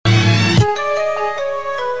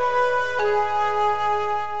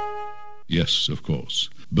Yes, of course.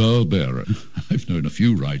 Burl Barer. I've known a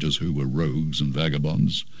few writers who were rogues and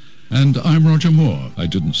vagabonds. And I'm Roger Moore. I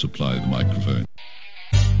didn't supply the microphone.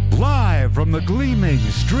 Live from the gleaming,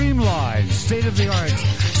 streamlined, state-of-the-art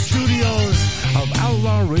studios of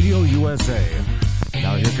Outlaw Radio USA.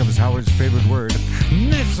 Now here comes Howard's favorite word,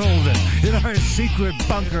 nestled in our secret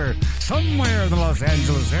bunker somewhere in the Los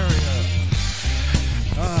Angeles area.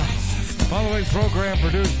 Following program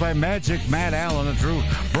produced by Magic Matt Allen, a true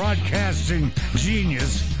broadcasting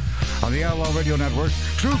genius on the Outlaw Radio Network.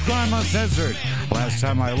 True Crime Uncensored. Last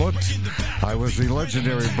time I looked, I was the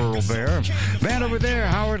legendary Burl Bear. Man over there,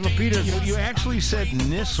 Howard Lapidus. You actually said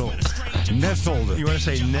nestled. Nestled. You want to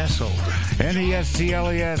say nestled.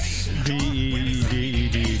 N-E-S-T-L-E-S.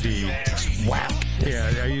 D-E-D-E-D-D. Swap.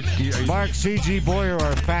 Yeah, are you Mark C.G. Boyer,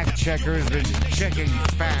 our fact checker, has been checking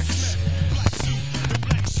facts.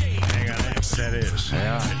 Hang on, that is.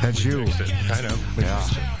 Yeah, that's you. I know. Yeah.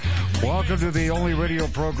 Welcome to the only radio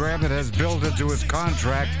program that has built into its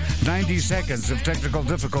contract 90 seconds of technical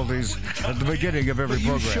difficulties at the beginning of every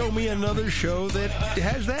program. Show me another show that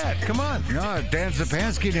has that. Come on. No, Dan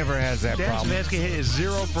Zapansky never has that problem. Dan Zapansky has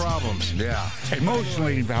zero problems. Yeah.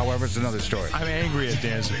 Emotionally, however, it's another story. I'm angry at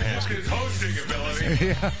Dan Zapansky. His hosting ability.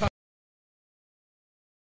 Yeah.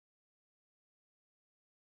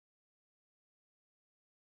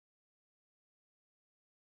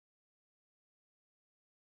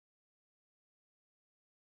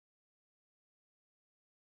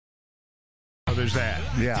 Oh, there's that.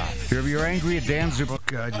 Yeah. You're angry at Dan Zapansky. Oh,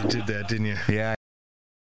 God, you did that, didn't you? Yeah.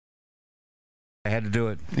 I had to do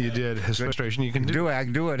it. You did. His frustration, you can do. I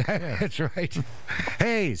can do it. That's right.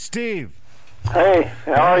 Hey, Steve. Hey,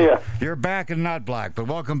 how are you? You're back and not black, but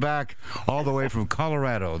welcome back all the way from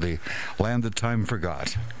Colorado, the land that time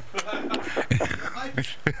forgot.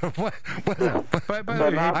 what? By the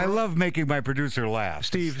way, I love making my producer laugh.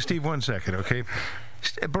 Steve, 1 second, okay?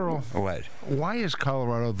 Burl, What? why is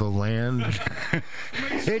Colorado the land?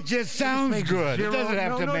 It just sounds good. It doesn't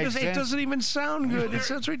have to make sense. It doesn't even sound good. It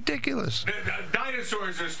sounds ridiculous.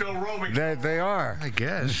 Dinosaurs are still roaming. They are. I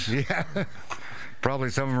guess. Yeah. Probably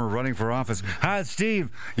some of them are running for office. Hi,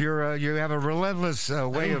 Steve. You have a relentless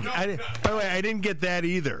way of. By the way, I didn't get that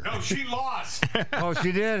either. No, she lost. Oh,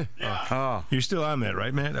 she did. Yeah. Oh, You're still on that,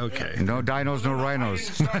 right, Matt? Okay. no dinos, no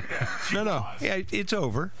rhinos. No. Yeah, it's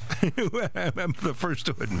over. I'm the first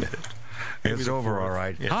to admit it. It's over, all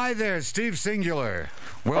right. Yeah. Hi there, Steve Singular.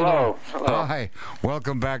 Hello. Hi.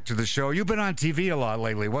 Welcome back to the show. You've been on TV a lot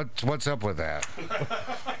lately. What's up with that?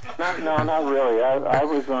 Not really. I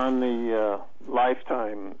was on the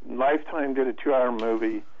Lifetime. Lifetime did a 2-hour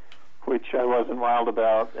movie, which I wasn't wild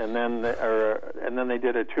about, and then they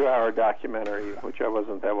did a 2-hour documentary, which I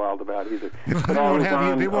wasn't that wild about either.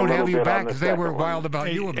 They won't have you back because they were wild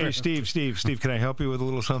about you. Hey, Steve, can I help you with a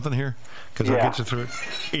little something here? Because I'll get you through it.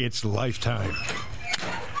 It's Lifetime.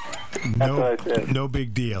 That's what I said. No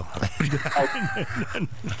big deal.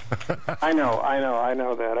 I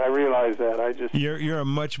know that. I realize that. You're a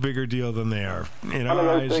much bigger deal than they are. In one our of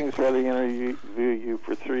those eyes, things where they interview you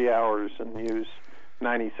for 3 hours and use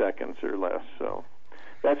 90 seconds or less. So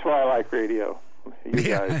that's why I like radio. You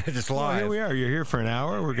guys. Just well, live. here we are. You're here for an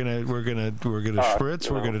hour. We're gonna spritz.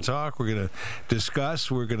 We're gonna talk. We're gonna discuss.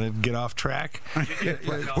 We're gonna get off track.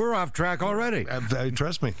 We're off track already.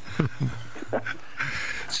 Trust me.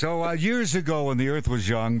 So years ago, when the Earth was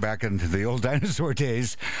young, back in the old dinosaur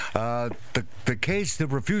days, the case that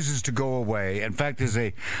refuses to go away. In fact, there's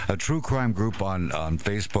a true crime group on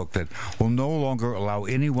Facebook that will no longer allow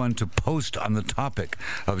anyone to post on the topic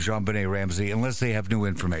of JonBenet Ramsey unless they have new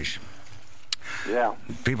information. Yeah.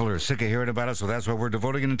 People are sick of hearing about it, so that's why we're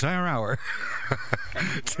devoting an entire hour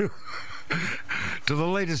to the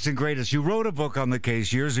latest and greatest. You wrote a book on the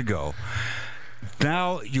case years ago.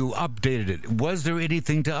 Now you updated it. Was there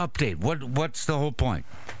anything to update? What's the whole point?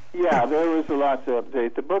 Yeah, there was a lot to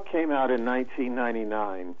update. The book came out in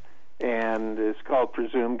 1999, and it's called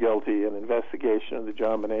Presumed Guilty, an investigation of the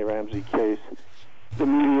JonBenet Ramsey case, the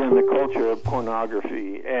media and the culture of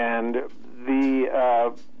pornography. And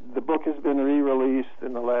the book has been re-released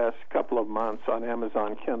in the last couple of months on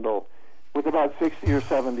Amazon Kindle with about 60 or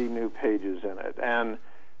 70 new pages in it. And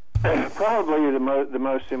probably the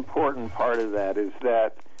most important part of that is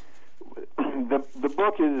that the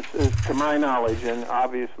book is, to my knowledge, and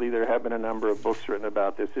obviously there have been a number of books written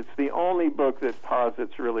about this, it's the only book that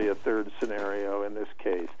posits really a third scenario in this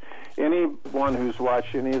case. Anyone anyone who's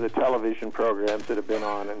watched any of the television programs that have been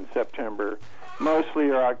on in September, mostly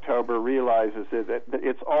or October, realizes that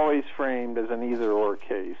it's always framed as an either-or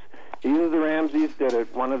case. Either the Ramseys did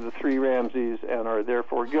it, one of the three Ramseys, and are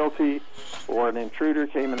therefore guilty, or an intruder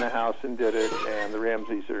came in the house and did it, and the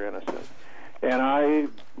Ramseys are innocent. And I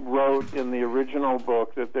wrote in the original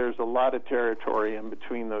book that there's a lot of territory in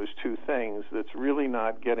between those two things that's really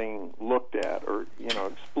not getting looked at or,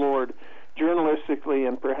 explored journalistically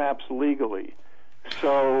and perhaps legally.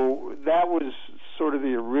 So that was sort of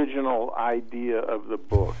the original idea of the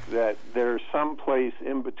book, that there's some place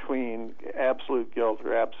in between absolute guilt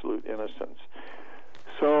or absolute innocence.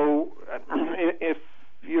 So if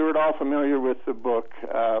you're at all familiar with the book,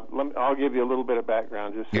 I'll give you a little bit of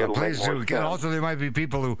background. Please do. Also, there might be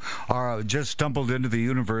people who are just stumbled into the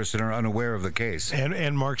universe and are unaware of the case.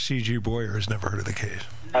 And Mark C.G. Boyer has never heard of the case.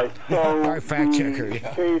 So our fact checker. The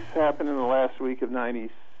case happened in the last week of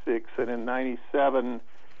 '96, and in '97,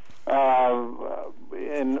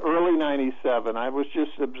 in early '97, I was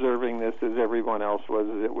just observing this as everyone else was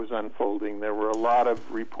as it was unfolding. There were a lot of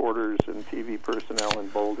reporters and TV personnel in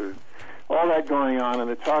Boulder. All that going on, and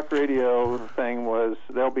the talk radio thing was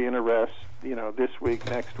there'll be an arrest, this week,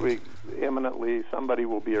 next week, imminently, somebody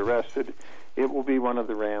will be arrested. It will be one of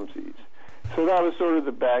the Ramseys. So that was sort of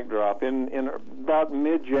the backdrop. In about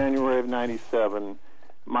mid-January of '97,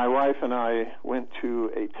 my wife and I went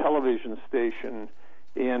to a television station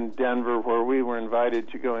in Denver where we were invited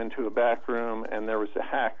to go into a back room, and there was a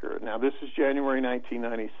hacker. Now, this is January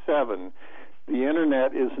 1997. The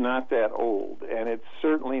Internet is not that old, and it's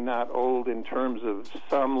certainly not old in terms of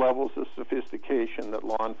some levels of sophistication that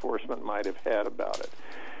law enforcement might have had about it.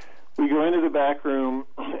 We go into the back room,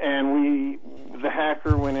 and the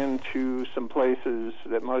hacker went into some places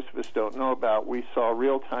that most of us don't know about. We saw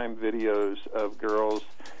real-time videos of girls,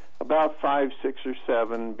 about 5, 6, or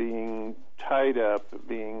 7, being tied up,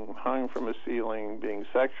 being hung from a ceiling, being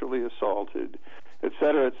sexually assaulted, et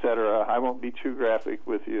cetera, et cetera. I won't be too graphic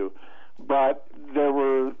with you. But there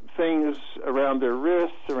were things around their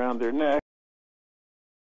wrists, around their neck.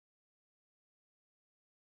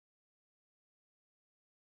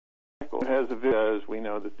 As we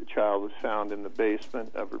know that the child was found in the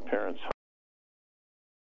basement of her parents'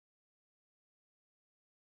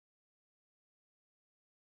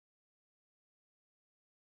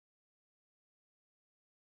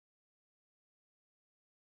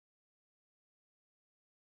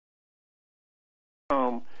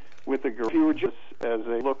 home with a girl. If you were just as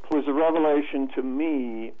a look, it was a revelation to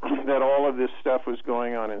me that all of this stuff was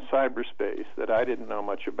going on in cyberspace that I didn't know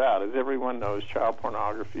much about. As everyone knows, child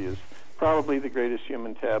pornography is probably the greatest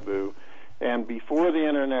human taboo. And before the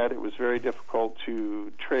Internet, it was very difficult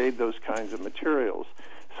to trade those kinds of materials.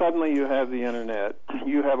 Suddenly you have the Internet.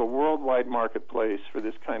 You have a worldwide marketplace for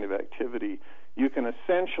this kind of activity. You can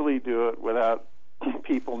essentially do it without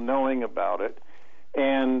people knowing about it.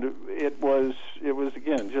 And it was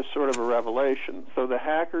again, just sort of a revelation. So the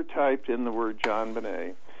hacker typed in the word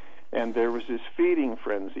JonBenét, and there was this feeding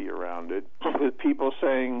frenzy around it, with people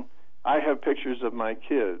saying, I have pictures of my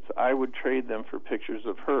kids. I would trade them for pictures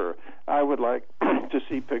of her. I would like to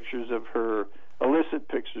see pictures of her, illicit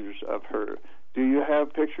pictures of her. Do you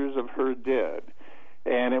have pictures of her dead?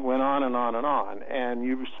 And it went on and on and on. And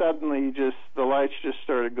you suddenly the lights just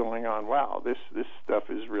started going on. Wow, this stuff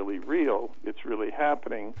is really real. It's really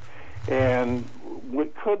happening. And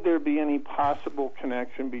could there be any possible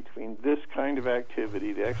connection between this kind of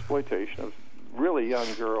activity, the exploitation of really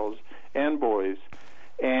young girls and boys,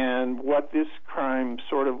 and what this crime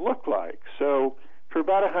sort of looked like? So for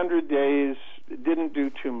about 100 days, didn't do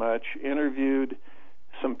too much, interviewed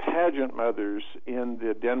some pageant mothers in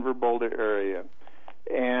the Denver, Boulder area,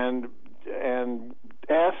 and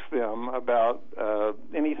asked them about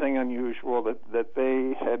anything unusual that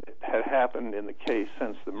they had happened in the case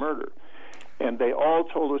since the murder. And they all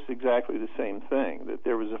told us exactly the same thing, that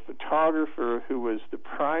there was a photographer who was the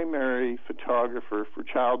primary photographer for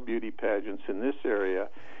child beauty pageants in this area,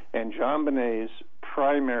 and JonBenét's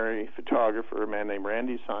primary photographer, a man named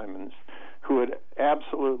Randy Simons, who had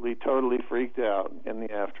absolutely, totally freaked out in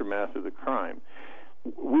the aftermath of the crime.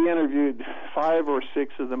 We interviewed 5 or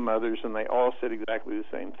 6 of the mothers, and they all said exactly the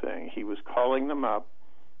same thing. He was calling them up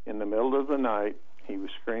in the middle of the night. He was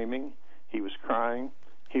screaming. He was crying.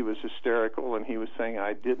 He was hysterical, and he was saying,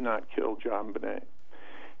 I did not kill JonBenét.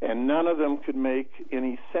 And none of them could make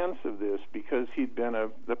any sense of this because he'd been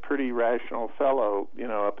a pretty rational fellow,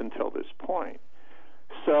 up until this point.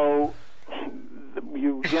 So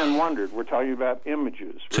you again wondered, we're talking about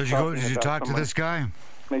images. So did you talk to this guy?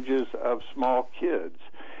 Images of small kids,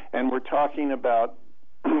 and we're talking about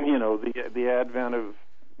the advent of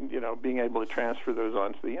being able to transfer those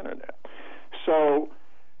onto the internet. So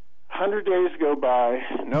 100 days go by,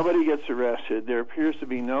 nobody gets arrested. There appears to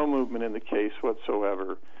be no movement in the case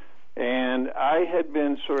whatsoever. And I had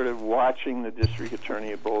been sort of watching the district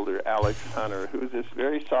attorney of Boulder, Alex Hunter, who's this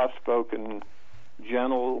very soft-spoken,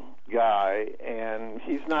 gentle guy, and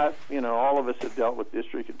he's not, all of us have dealt with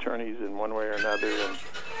district attorneys in one way or another, and,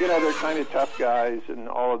 they're kind of tough guys and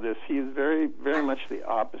all of this. He is very, very much the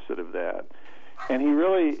opposite of that. And he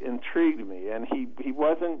really intrigued me, and he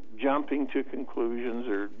wasn't jumping to conclusions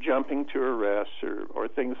or jumping to arrests or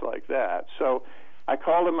things like that. So I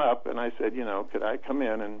called him up and I said, could I come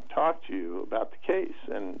in and talk to you about the case?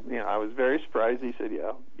 And, I was very surprised. He said,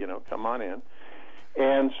 yeah, come on in.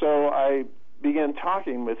 And so I began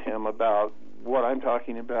talking with him about what I'm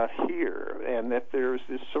talking about here, and that there's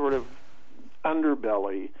this sort of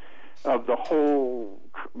underbelly of the whole,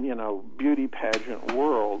 beauty pageant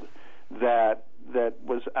world that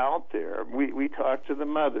was out there. We talked to the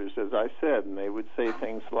mothers, as I said, and they would say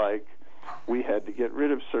things like, we had to get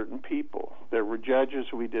rid of certain people. There were judges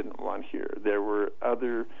we didn't want here. There were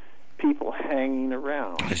other people hanging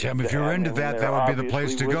around. If you're into that would be the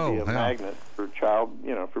place to go. Be a magnet for child,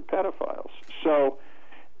 for pedophiles. So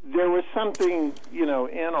there was something, in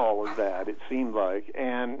all of that, it seemed like.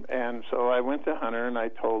 And so I went to Hunter and I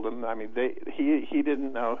told him, he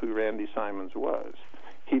didn't know who Randy Simons was.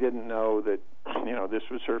 He didn't know that, this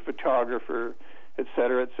was her photographer, et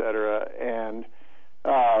cetera, and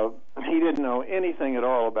he didn't know anything at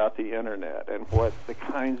all about the internet and what the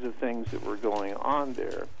kinds of things that were going on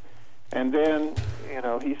there. And then,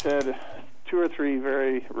 he said 2 or 3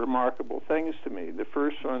 very remarkable things to me. The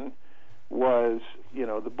first one was,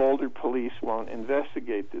 the Boulder police won't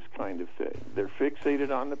investigate this kind of thing. They're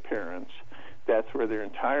fixated on the parents. That's where their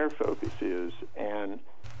entire focus is. And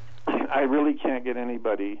I really can't get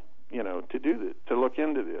anybody, to do this, to look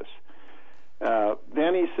into this.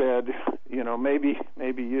 Then he said,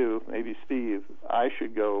 maybe Steve, I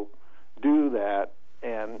should go do that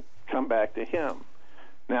and come back to him.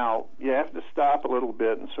 Now, you have to stop a little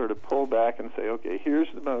bit and sort of pull back and say, okay, here's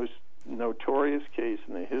the most notorious case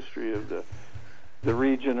in the history of the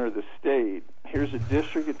region or the state. Here's a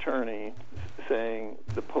district attorney saying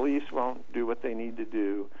the police won't do what they need to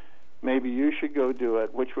do. Maybe you should go do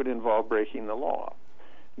it, which would involve breaking the law.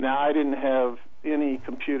 Now, I didn't have any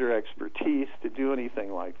computer expertise to do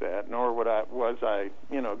anything like that, nor was I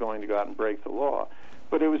going to go out and break the law.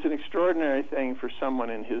 But it was an extraordinary thing for someone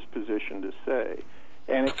in his position to say.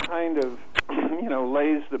 And it kind of,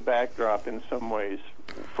 lays the backdrop in some ways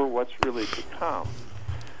for what's really to come.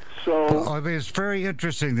 So it's very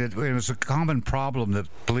interesting that it's a common problem that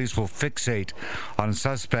police will fixate on a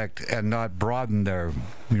suspect and not broaden their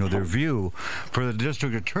view. For the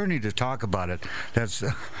district attorney to talk about it, that's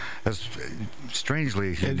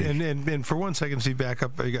strangely. And for 1 second, Steve, back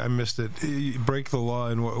up. I missed it. Break the law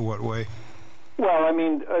in what way? Well,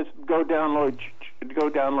 go download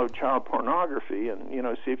child pornography and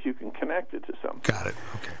see if you can connect it to something. Got it.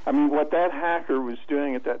 Okay. What that hacker was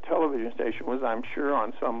doing at that television station was, I'm sure,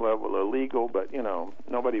 on some level illegal, but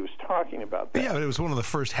nobody was talking about that. Yeah, but it was one of the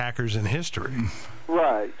first hackers in history.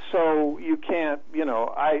 Right. So you can't.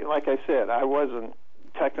 Like I said, I wasn't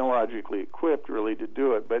technologically equipped really to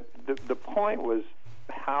do it, but the point was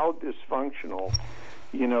how dysfunctional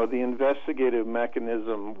the investigative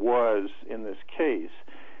mechanism was in this case.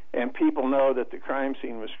 And people know that the crime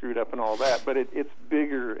scene was screwed up and all that, but it's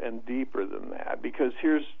bigger and deeper than that, because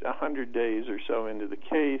here's 100 days or so into the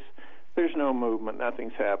case, there's no movement,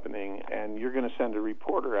 nothing's happening, and you're going to send a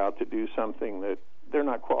reporter out to do something that they're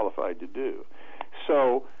not qualified to do.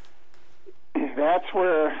 So that's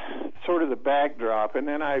where sort of the backdrop, and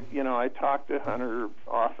then I talked to Hunter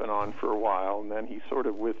off and on for a while, and then he sort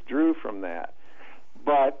of withdrew from that.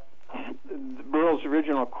 But Burrell's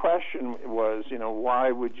original question was, why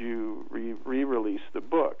would you re-release the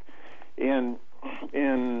book? In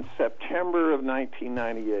September of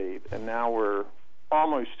 1998, and now we're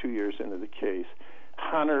almost 2 years into the case,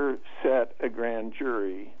 Hunter set a grand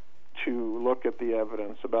jury to look at the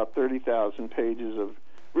evidence, about 30,000 pages of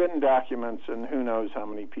written documents, and who knows how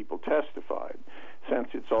many people testified, since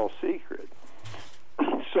it's all secret.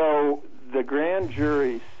 So the grand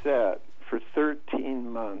jury set for 13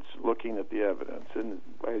 months looking at the evidence. And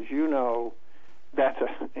as you know, that's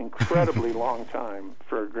an incredibly long time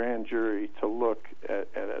for a grand jury to look at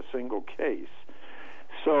a single case.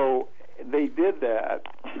 So they did that.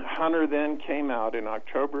 Hunter then came out in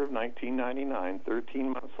October of 1999, 13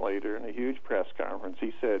 months later, in a huge press conference.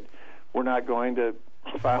 He said, we're not going to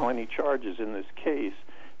file any charges in this case.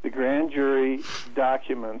 The grand jury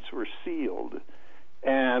documents were sealed,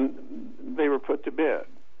 and they were put to bed.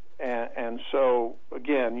 And so,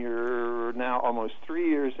 again, you're now almost 3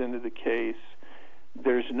 years into the case.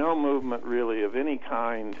 There's no movement really of any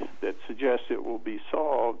kind that suggests it will be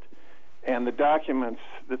solved, and the documents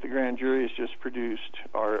that the grand jury has just produced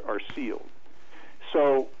are sealed.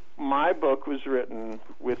 So my book was written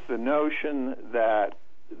with the notion that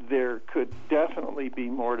there could definitely be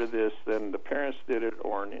more to this than the parents did it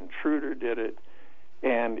or an intruder did it,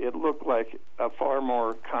 and it looked like a far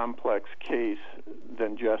more complex case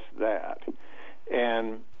than just that.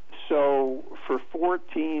 And so for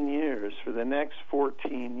 14 years, for the next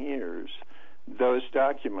 14 years, those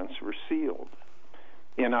documents were sealed.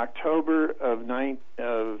 In October of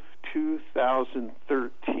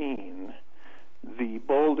 2013, the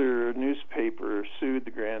Boulder newspaper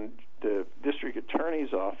sued the district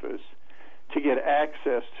attorney's office to get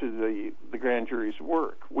access to the grand jury's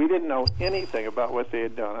work. We didn't know anything about what they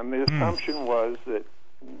had done. I mean, the assumption was that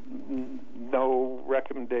no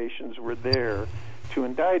recommendations were there to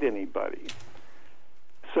indict anybody.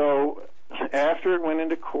 So after it went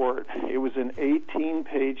into court, it was an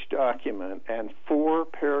 18-page document, and 4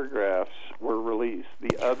 paragraphs were released.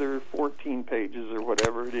 The other 14 pages, or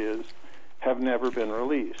whatever it is, have never been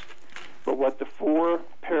released. But what the 4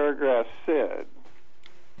 paragraphs said,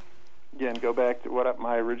 again, go back to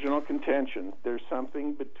my original contention, there's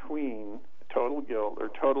something between total guilt or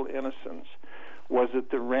total innocence, was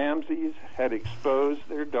that the Ramseys had exposed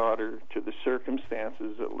their daughter to the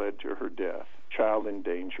circumstances that led to her death, child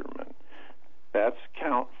endangerment. That's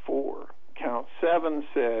count 4. Count 7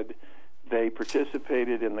 said they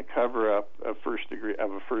participated in the cover-up of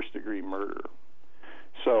a first-degree murder.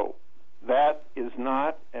 So that is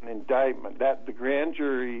not an indictment. That the grand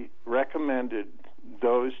jury recommended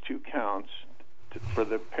those 2 counts for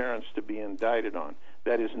the parents to be indicted on.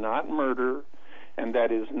 That is not murder, and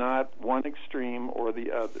that is not one extreme or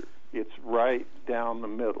the other. It's right down the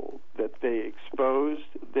middle, that they exposed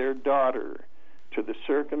their daughter to the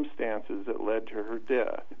circumstances that led to her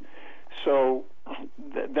death. So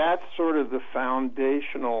that's sort of the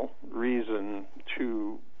foundational reason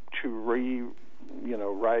to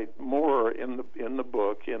write more in the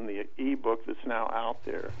book, in the e-book that's now out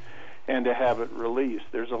there, and to have it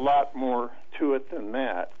released. There's a lot more to it than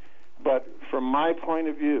that. But from my point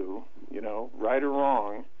of view, right or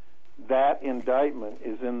wrong, that indictment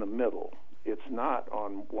is in the middle. It's not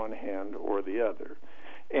on one hand or the other.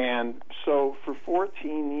 And so for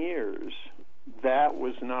 14 years, that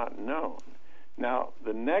was not known. Now,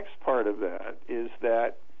 the next part of that is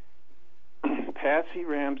that Patsy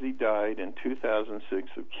Ramsey died in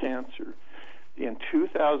 2006 of cancer. In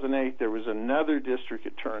 2008, there was another district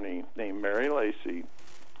attorney named Mary Lacy,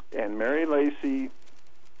 and Mary Lacy,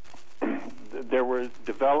 there were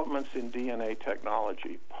developments in DNA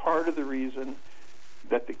technology. Part of the reason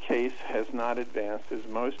that the case has not advanced, as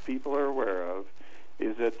most people are aware of,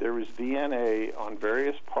 is that there was DNA on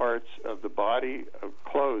various parts of the body of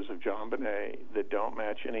clothes of JonBenét that don't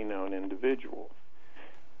match any known individual.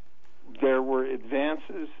 There were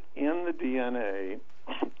advances in the DNA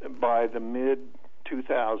by the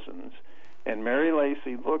mid-2000s, and Mary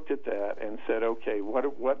Lacy looked at that and said, okay,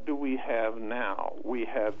 what do we have now? We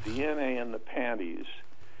have DNA in the panties,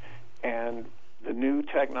 and the new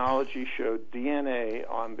technology showed DNA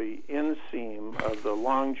on the inseam of the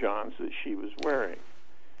long johns that she was wearing.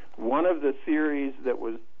 One of the theories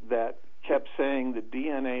that kept saying the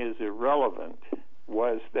DNA is irrelevant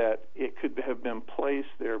was that it could have been placed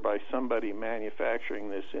there by somebody manufacturing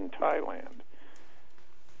this in Thailand.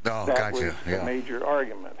 Oh, that gotcha. was Yeah. a major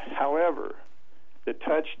argument. However, the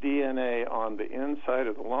touch DNA on the inside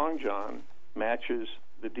of the long john matches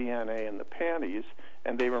the DNA in the panties,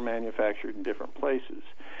 and they were manufactured in different places.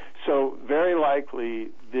 So very likely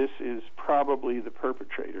this is probably the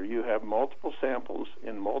perpetrator. You have multiple samples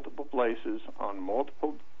in multiple places on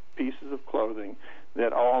multiple pieces of clothing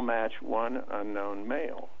that all match one unknown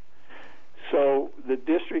male. So the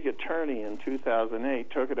district attorney in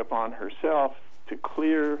 2008 took it upon herself to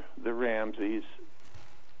clear the Ramseys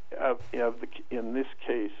in this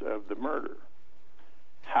case of the murder.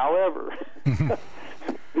 However,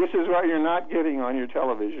 this is what you're not getting on your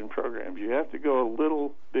television programs. You have to go a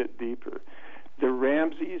little bit deeper. The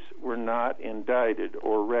Ramseys were not indicted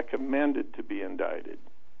or recommended to be indicted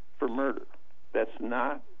for murder. That's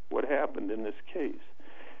not what happened in this case.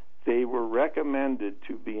 They were recommended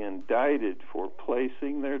to be indicted for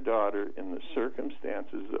placing their daughter in the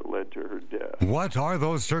circumstances that led to her death. What are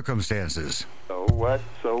those circumstances? So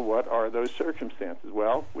what are those circumstances?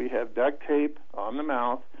 Well, we have duct tape on the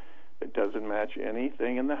mouth that doesn't match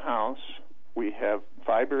anything in the house. We have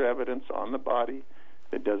fiber evidence on the body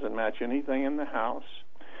that doesn't match anything in the house.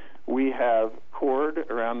 We have cord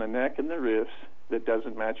around the neck and the wrists that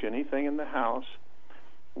doesn't match anything in the house.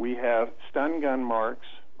 We have stun gun marks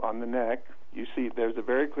on the neck. You see, there's a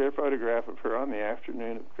very clear photograph of her on the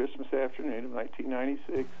afternoon of Christmas afternoon of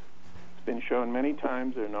 1996. It's been shown many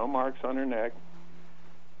times. There are no marks on her neck.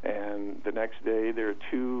 And the next day, there are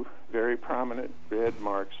 2 very prominent red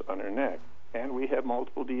marks on her neck. And we have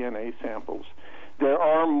multiple DNA samples. There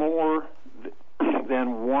are more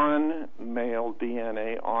than one male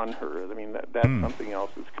DNA on her. I mean, that's something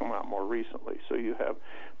else that's come out more recently. So you have,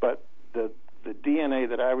 but the DNA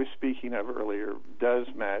that I was speaking of earlier does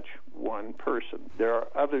match one person. There are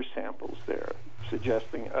other samples there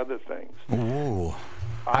suggesting other things. Ooh.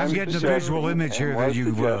 I'm getting a visual image here that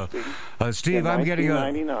you, Steve, I'm getting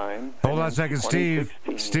a... Hold on a second,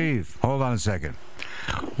 Steve, hold on a second.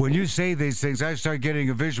 When you say these things, I start getting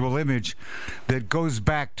a visual image that goes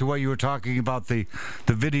back to what you were talking about, the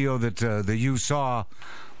video that you saw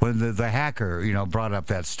when the hacker, brought up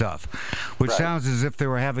that stuff, which sounds as if they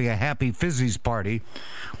were having a happy fizzies party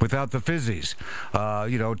without the fizzies.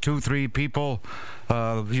 2, 3 people,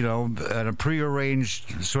 at a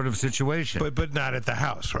prearranged sort of situation. But not at the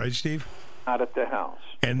house, right, Steve? Not at the house.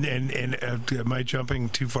 And am I jumping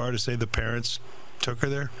too far to say the parents took her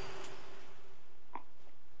there?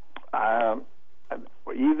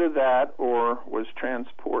 Either that or was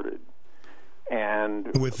transported.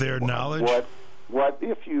 And with their knowledge? What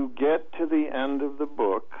if you get to the end of the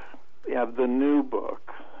book, you have the new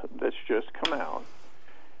book that's just come out,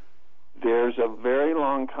 there's a very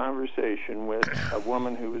long conversation with a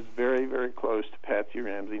woman who was very, very close to Patsy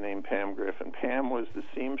Ramsey named Pam Griffin. Pam was the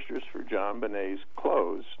seamstress for John Bonet's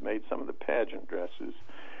clothes, made some of the pageant dresses,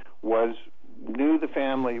 knew the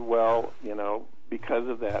family well, because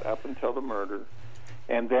of that up until the murder,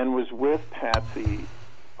 and then was with Patsy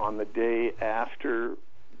on the day after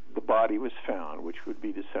the body was found, which would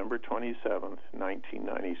be December 27th,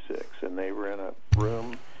 1996. And they were in a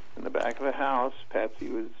room in the back of the house.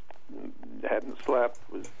 Patsy hadn't slept,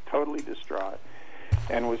 was totally distraught,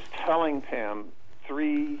 and was telling Pam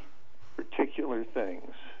 3 particular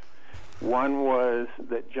things. One was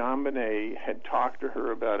that John Bonet had talked to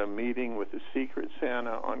her about a meeting with a Secret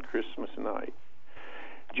Santa on Christmas night.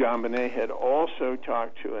 John Bonet had also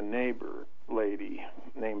talked to a neighbor lady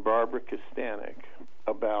named Barbara Kostanek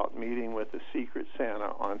about meeting with a Secret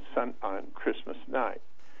Santa on Christmas night.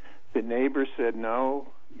 The neighbor said, "No,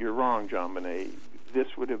 you're wrong, John Bonet. This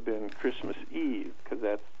would have been Christmas Eve, because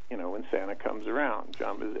that's, when Santa comes around."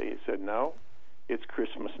 John Bonet said, "No, it's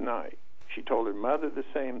Christmas night." She told her mother the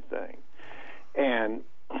same thing. And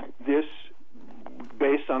this,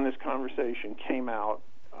 based on this conversation, came out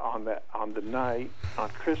on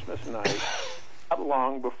Christmas night, not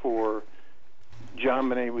long before John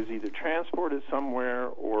Bonet was either transported somewhere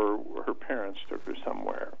or her parents took her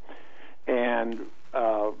somewhere. And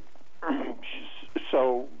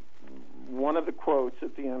so one of the quotes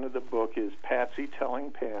at the end of the book is Patsy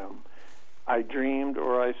telling Pam, "I dreamed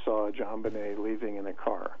or I saw John Bonet leaving in a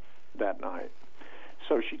car that night."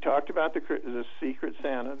 So she talked about the Secret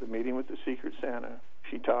Santa, the meeting with the Secret Santa.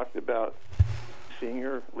 She talked about seeing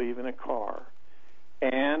her leave in a car.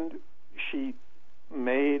 And she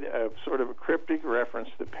made a sort of a cryptic reference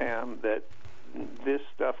to Pam that this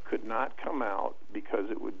stuff could not come out because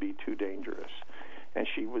it would be too dangerous. And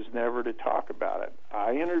she was never to talk about it.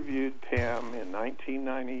 I interviewed Pam in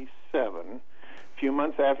 1997, a few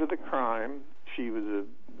months after the crime. She was a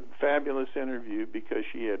fabulous interview because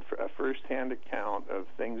she had a first-hand account of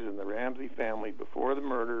things in the Ramsey family before the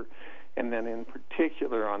murder, and then in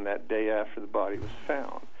particular on that day after the body was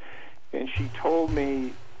found. And she told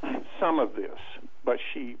me some of this, but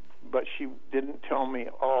she didn't tell me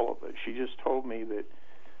all of it. She just told me that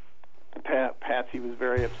Patsy was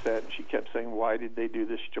very upset, and she kept saying, "Why did they do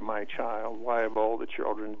this to my child? Why of all the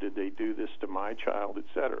children did they do this to my child?"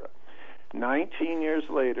 etc. 19 years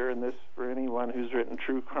later, and this for anyone who's written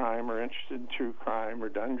true crime or interested in true crime or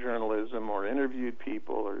done journalism or interviewed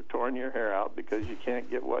people or torn your hair out because you can't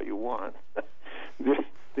get what you want, this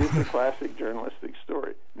is a classic journalistic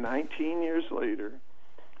story. 19 years later,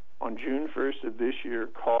 on June 1st of this year,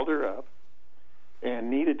 called her up and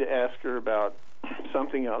needed to ask her about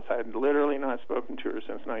something else. I had literally not spoken to her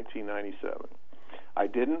since 1997. I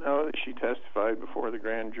didn't know that she testified before the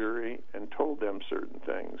grand jury and told them certain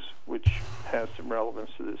things, which has some relevance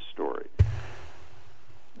to this story.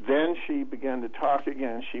 Then she began to talk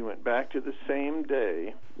again. She went back to the same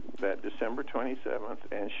day, that December 27th,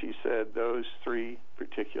 and she said those 3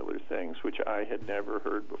 particular things, which I had never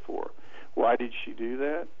heard before. Why did she do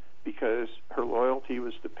that? Because her loyalty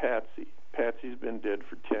was to Patsy. Patsy's been dead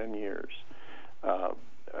for 10 years.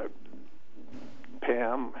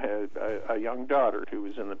 Pam had a young daughter who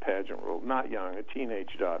was in the pageant world, not young, a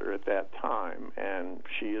teenage daughter at that time, and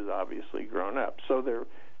she is obviously grown up. So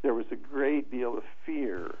there was a great deal of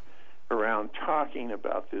fear around talking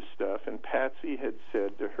about this stuff, and Patsy had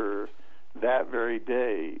said to her that very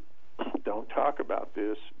day, don't talk about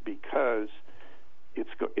this because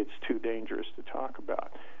it's too dangerous to talk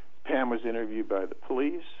about. Pam was interviewed by the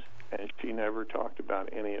police, and she never talked about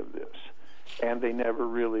any of this. And they never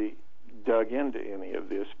really dug into any of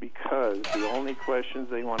this because the only questions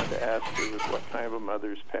they wanted to ask her was what kind of a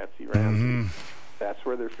mother is Patsy Ramsey. Mm-hmm. That's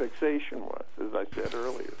where their fixation was, as I said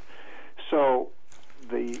earlier. So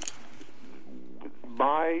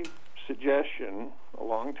my suggestion a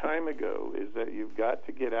long time ago is that you've got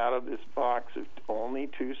to get out of this box of only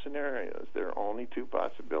two scenarios. There are only two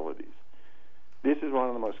possibilities. This is one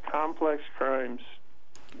of the most complex crimes,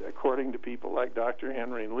 according to people like Dr.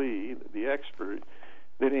 Henry Lee, the expert,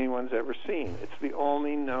 that anyone's ever seen. It's the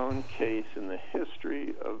only known case in the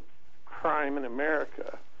history of crime in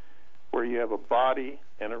America where you have a body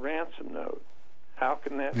and a ransom note. How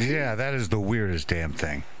can that be? Yeah, that is the weirdest damn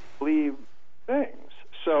thing. Leave things.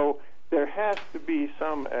 So there has to be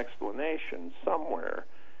some explanation somewhere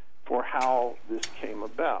for how this came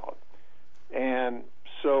about. And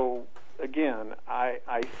so, again,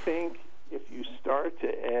 I think if you start to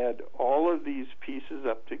add all of these pieces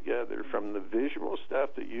up together, from the visual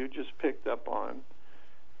stuff that you just picked up on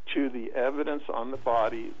to the evidence on the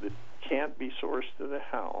body that can't be sourced to the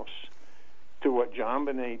house, to what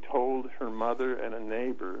JonBenét told her mother and a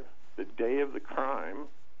neighbor the day of the crime,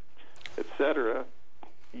 etc.,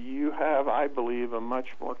 you have, I believe, a much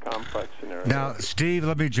more complex scenario. Now, Steve,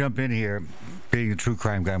 let me jump in here, being a true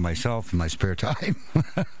crime guy myself in my spare time.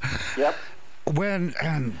 Yep. When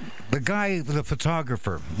the guy, the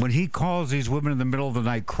photographer, when he calls these women in the middle of the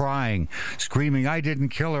night crying, screaming, I didn't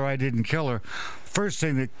kill her, first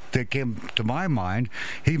thing that came to my mind,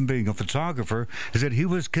 him being a photographer, is that he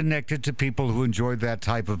was connected to people who enjoyed that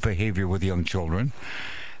type of behavior with young children,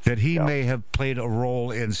 that he may have played a role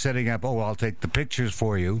in setting up, I'll take the pictures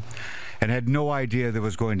for you, and had no idea there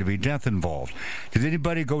was going to be death involved. Did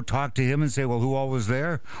anybody go talk to him and say, well, who all was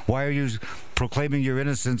there? Why are you proclaiming your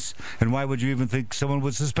innocence, and why would you even think someone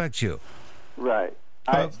would suspect you? Right.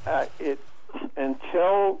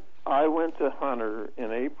 Until I went to Hunter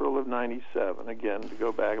in April of 97, again, to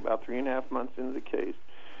go back about 3.5 months into the case,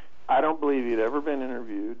 I don't believe he'd ever been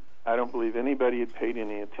interviewed. I don't believe anybody had paid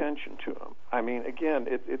any attention to him. I mean, again,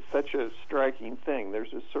 it's such a striking thing.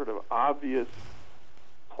 There's this sort of obvious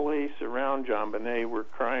place around JonBenét where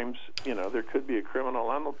crimes, there could be a criminal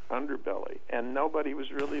underbelly, and nobody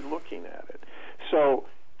was really looking at it. So,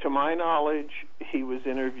 to my knowledge, he was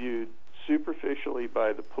interviewed superficially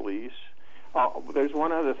by the police. There's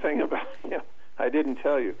one other thing about him I didn't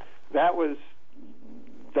tell you.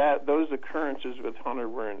 Those occurrences with Hunter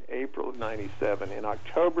were in April of 97. In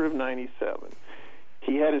October of 97,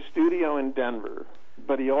 he had a studio in Denver,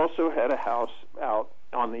 but he also had a house out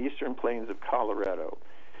on the eastern plains of Colorado.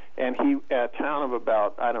 And a town of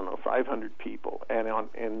about, 500 people. And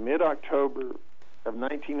in mid-October of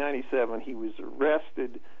 1997, he was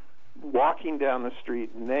arrested walking down the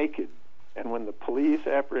street naked. And when the police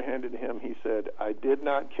apprehended him, he said, I did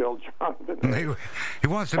not kill JonBenét. He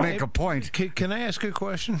wants to make a point. Can I ask a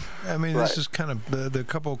question? I mean, Right. This is kind of the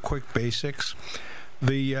couple quick basics.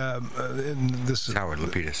 This is Howard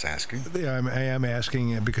Lapidus asking. I am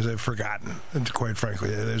asking because I've forgotten. And quite frankly,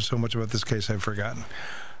 there's so much about this case I've forgotten.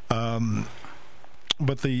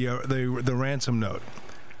 But the ransom note,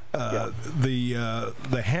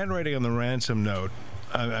 the handwriting on the ransom note,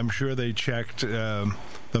 I'm sure they checked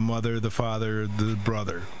the mother, the father, the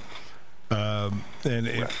brother, and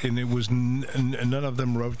it was none of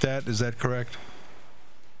them wrote that. Is that correct?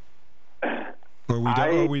 Or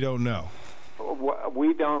we don't know.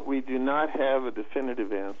 We do not have a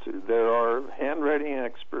definitive answer. There are handwriting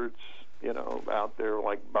experts, out there,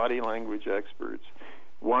 like body language experts.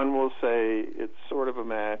 One will say it's sort of a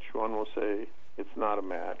match. One will say it's not a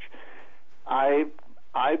match. I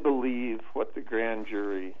believe what the grand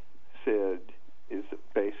jury said is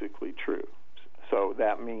basically true. So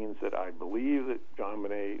that means that I believe that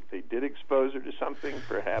JonBenét, they did expose her to something,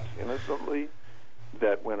 perhaps innocently,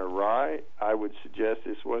 that went awry. I would suggest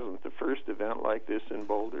this wasn't the first event like this in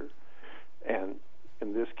Boulder. And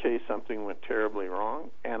in this case, something went terribly wrong.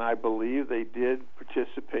 And I believe they did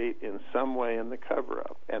participate in some way in the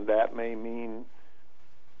cover-up. And that may mean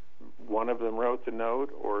one of them wrote the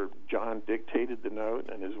note, or John dictated the note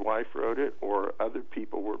and his wife wrote it, or other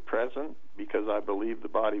people were present, because I believe the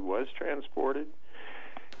body was transported.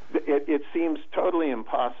 it seems totally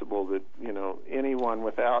impossible that, you know, anyone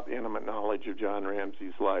without intimate knowledge of John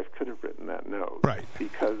Ramsey's life could have written that note. Right.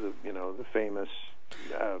 Because of, you know, the famous...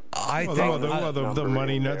 I Well, think the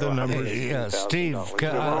money, the numbers. Yeah, Steve,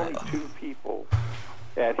 There were only 2 people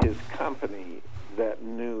at his company that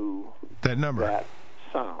knew That number. that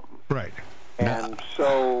sum. Right. And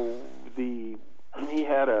so he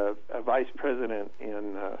had a vice president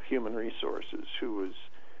in human resources who was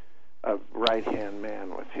a right-hand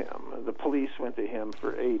man with him. The police went to him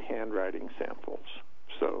for 8 handwriting samples.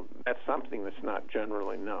 So that's something that's not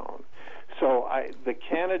generally known. So the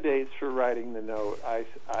candidates for writing the note,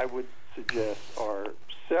 I would suggest, are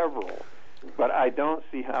several, but I don't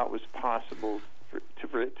see how it was possible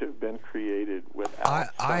for it to have been created without.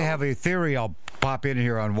 I have a theory. I'll pop in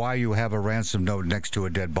here on why you have a ransom note next to a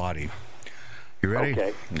dead body. You ready?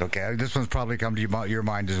 Okay. Okay. This one's probably come to your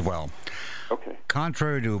mind as well. Okay.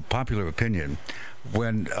 Contrary to popular opinion,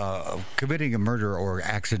 when committing a murder or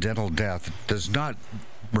accidental death does not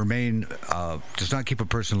keep a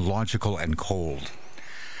person logical and cold.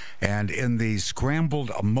 And in the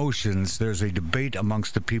scrambled emotions, there's a debate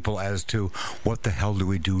amongst the people as to what the hell do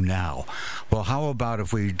we do now? Well, how about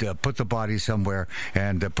if we put the body somewhere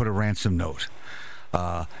and put a ransom note?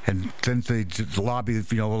 And then the lobby,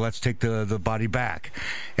 you know, well, let's take the body back.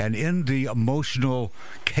 And in the emotional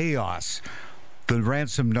chaos, the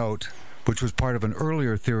ransom note, which was part of an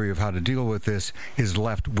earlier theory of how to deal with this, is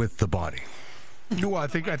left with the body. Well, I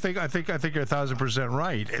think you're 1,000%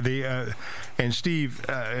 right. And Steve,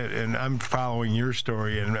 and I'm following your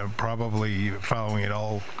story and I'm probably following it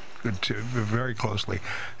all very closely.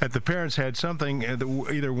 That the parents had something,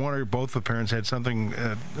 either one or both the parents had something,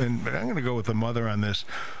 and I'm going to go with the mother on this,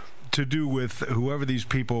 to do with whoever these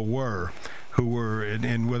people were,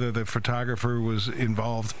 and whether the photographer was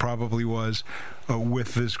involved, probably was,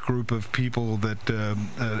 with this group of people that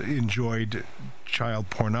enjoyed child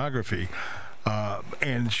pornography.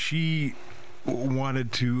 And she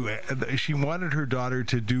wanted her daughter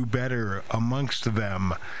to do better amongst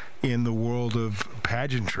them in the world of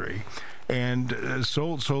pageantry, and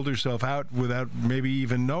sold herself out without maybe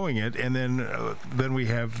even knowing it. And then we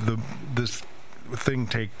have this thing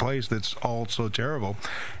take place that's all so terrible,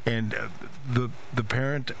 and the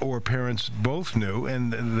parent or parents both knew,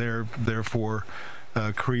 and therefore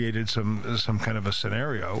created some kind of a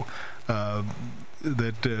scenario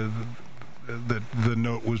that the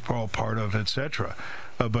note was all part of, etc.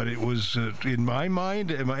 But it was, in my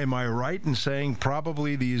mind, am I right in saying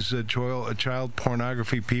probably these child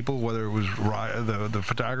pornography people, whether it was the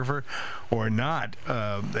photographer or not,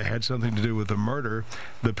 they had something to do with the murder.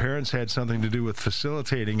 The parents had something to do with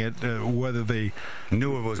facilitating it, whether they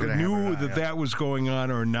knew it was going to happen, that was going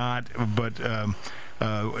on or not. But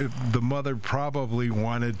the mother probably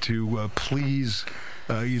wanted to please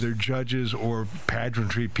either judges or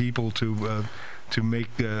pageantry people to make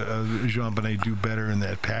JonBenét do better in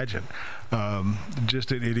that pageant.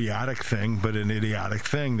 Just an idiotic thing, but an idiotic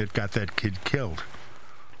thing that got that kid killed.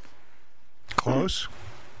 Close?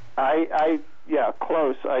 Yeah,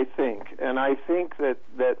 close, I think. And I think that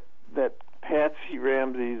Patsy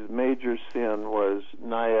Ramsey's major sin was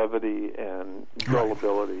naivety and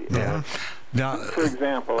gullibility. Yeah. And Now, for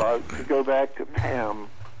example, to go back to Pam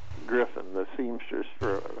Griffin, the seamstress,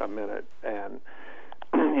 for a minute, and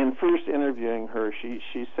in first interviewing her,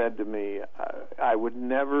 she said to me, I would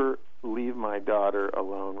never leave my daughter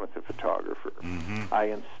alone with a photographer. Mm-hmm. I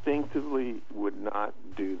instinctively would not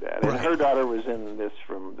do that. Right. And her daughter was in this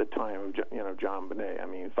from the time of JonBenét. I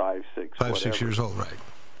mean, 5, 6, whatever. 6 years old, right?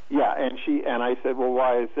 Yeah, and I said, well,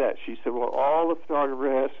 why is that? She said, well, all the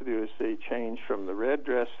photographer has to do is say change from the red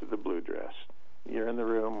dress to the blue dress. You're in the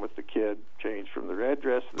room with the kid, change from the red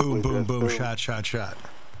dress to the blue dress. Boom, shot.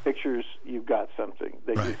 Pictures, you've got something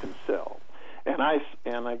that right. you can sell.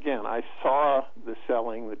 And again, I saw the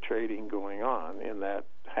selling, the trading going on in that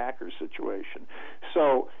hacker situation.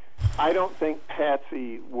 So I don't think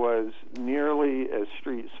Patsy was nearly as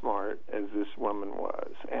street smart as this woman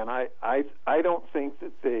was. And I don't think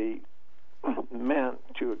that they meant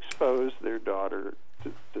to expose their daughter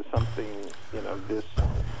to something, this.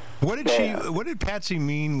 What did Patsy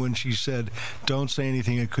mean when she said, "Don't say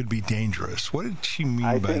anything; it could be dangerous"? What did she mean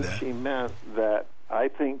by that? I think she meant that. I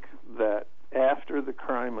think that after the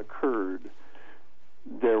crime occurred,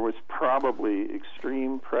 there was probably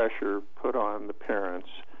extreme pressure put on the parents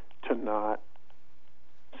to not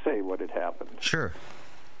say what had happened. Sure.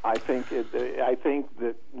 I think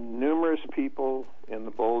that numerous people in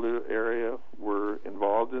the Boulder area were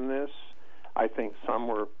involved in this. I think some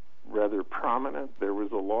were rather prominent. There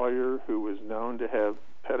was a lawyer who was known to have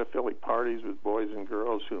pedophilic parties with boys and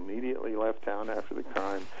girls who immediately left town after the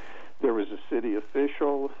crime. There was a city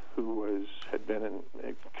official who had been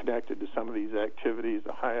connected to some of these activities,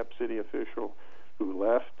 a high-up city official who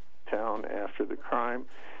left town after the crime.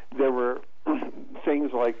 There were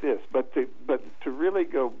things like this, but to really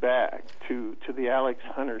go back to the Alex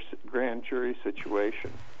Hunter grand jury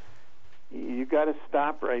situation, you got to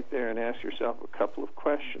stop right there and ask yourself a couple of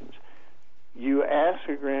questions. You ask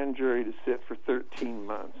a grand jury to sit for 13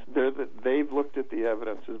 months. They've looked at the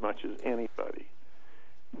evidence as much as anybody.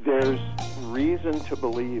 There's reason to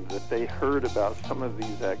believe that they heard about some of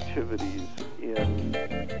these activities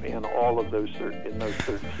in all of those 13 months.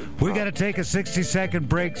 We got to take a 60-second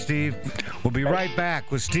break, Steve. We'll be right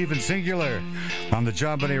back with Stephen Singular on the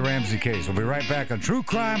JonBenet Ramsey case. We'll be right back on True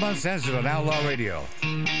Crime Uncensored on Outlaw Radio.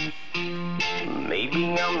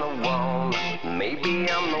 Maybe I'm the one, maybe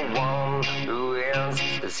I'm the one who is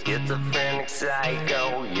the schizophrenic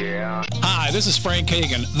psycho, yeah. Hi, this is Frank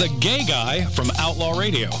Hagan, the gay guy from Outlaw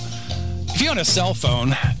Radio. If you own a cell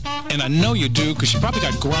phone, and I know you do because you probably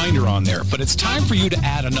got Grindr on there, but it's time for you to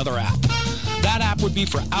add another app. That app would be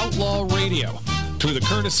for Outlaw Radio through the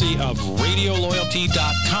courtesy of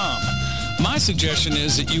RadioLoyalty.com. My suggestion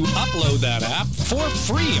is that you upload that app for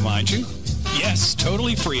free, mind you. Yes,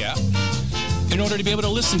 totally free app. In order to be able to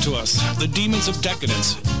listen to us, the Demons of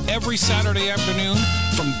Decadence, every Saturday afternoon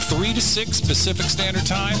from 3 to 6 Pacific Standard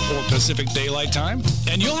Time or Pacific Daylight Time.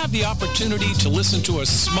 And you'll have the opportunity to listen to us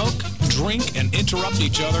smoke, drink, and interrupt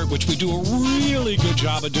each other, which we do a really good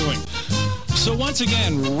job of doing. So once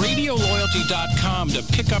again, RadioLoyalty.com to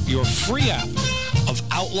pick up your free app of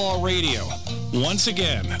Outlaw Radio. Once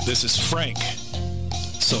again, this is Frank.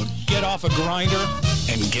 So get off a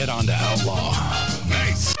Grindr and get onto Outlaw.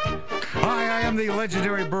 Nice. Hi, I am the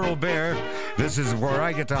legendary Burl Bear. This is where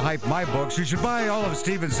I get to hype my books. You should buy all of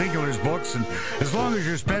Stephen Singular's books, and as long as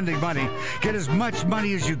you're spending money, get as much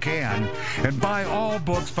money as you can, and buy all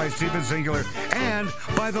books by Stephen Singular and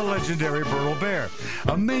by the legendary Burl Bear.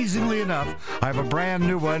 Amazingly enough, I have a brand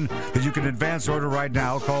new one that you can advance order right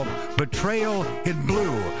now called Betrayal in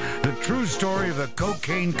Blue, the true story of the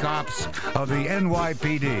cocaine cops of the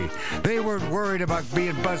NYPD. They weren't worried about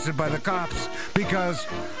being busted by the cops because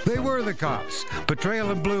they were the cops.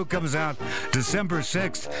 Betrayal in Blue comes out December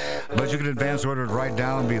 6th, but you can advance order it right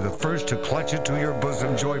now and be the first to clutch it to your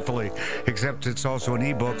bosom joyfully, except it's also an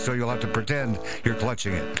ebook, so you'll have to pretend you're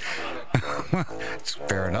clutching it. It's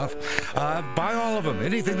fair enough. Buy all of them.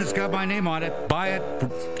 Anything that's got my name on it, buy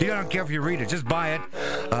it. You don't care if you read it, just buy it.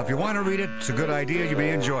 If you want to read it, it's a good idea. You may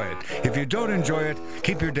enjoy it. If you don't enjoy it,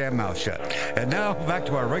 keep your damn mouth shut. And now, back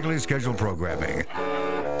to our regularly scheduled programming.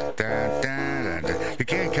 Dun, dun, dun, dun. You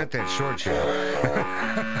can't cut that short, show.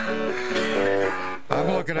 I'm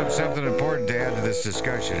looking up something important to add to this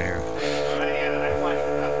discussion here.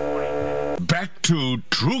 Back to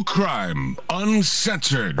True Crime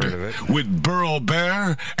Uncensored with Burl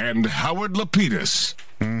Bear and Howard Lapidus.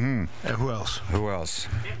 Mm-hmm. Who else? Who else?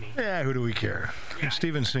 Yeah, who do we care?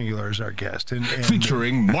 Stephen Singular is our guest. And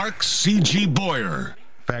featuring Mark C.G. Boyer.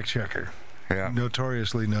 Fact checker. Yeah.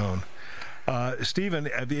 Notoriously known. Stephen,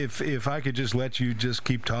 if I could just let you just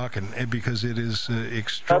keep talking, because it is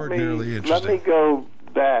extraordinarily interesting. Let me go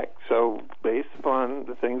back. So, based upon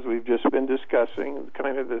the things we've just been discussing,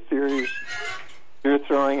 kind of the theories you're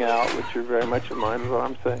throwing out, which are very much in line with what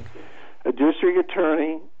I'm saying, a district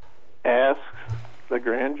attorney asks the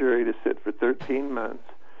grand jury to sit for 13 months.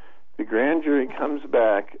 The grand jury comes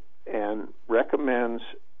back and recommends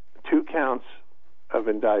 2 counts of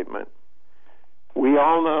indictment. We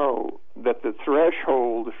all know that the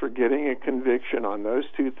threshold for getting a conviction on those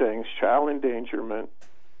 2 things, child endangerment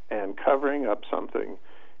and covering up something,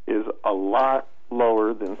 is a lot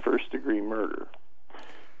lower than first-degree murder.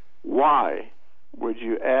 Why would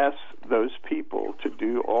you ask those people to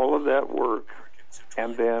do all of that work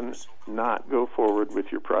and then not go forward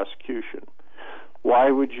with your prosecution?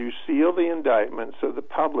 Why would you seal the indictment so the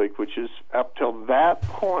public, which is up till that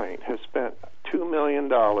point has spent $2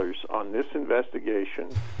 million on this investigation,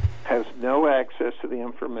 has no access to the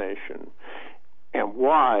information? And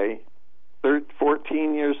why,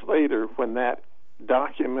 14 years later, when that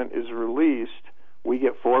document is released, we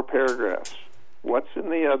get 4 paragraphs? What's in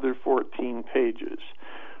the other 14 pages?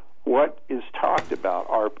 What is talked about?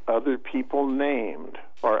 Are other people named?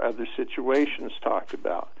 Are other situations talked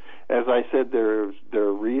about? As I said, there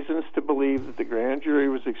are reasons to believe that the grand jury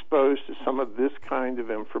was exposed to some of this kind of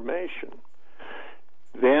information.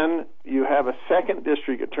 Then you have a second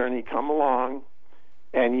district attorney come along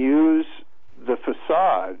and use the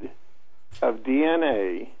facade of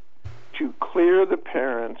DNA to clear the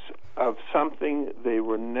parents of something they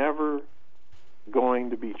were never going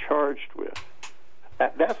to charged with.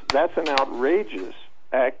 That's an outrageous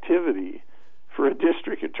activity for a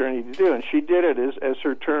district attorney to do, and she did it as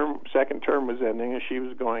her second term was ending, and she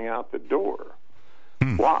was going out the door.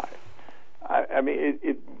 Why? I mean,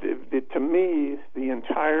 to me, the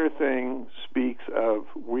entire thing speaks of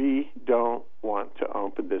we don't want to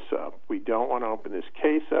open this up. We don't want to open this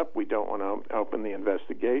case up. We don't want to open the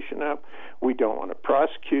investigation up. We don't want to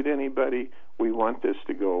prosecute anybody. We want this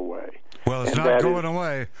to go away. Well, it's not going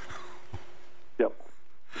away. Yep.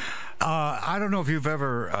 I don't know if you've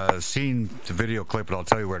ever seen the video clip, but I'll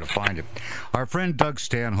tell you where to find it. Our friend Doug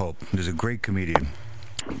Stanhope is a great comedian.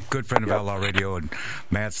 Good friend of Outlaw Radio, and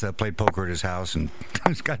Matt's played poker at his house and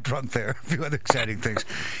got drunk there. A few other exciting things.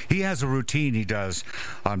 He has a routine he does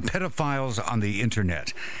on pedophiles on the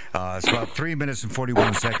internet. It's about 3 minutes and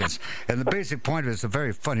 41 seconds. And the basic point of it is a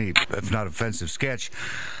very funny, if not offensive, sketch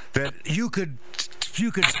that you could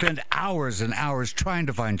spend hours and hours trying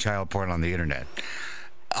to find child porn on the internet.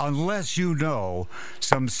 Unless you know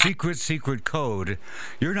some secret code,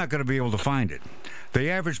 you're not going to be able to find it. The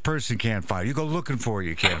average person can't find it. You go looking for it,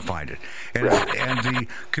 you can't find it. And the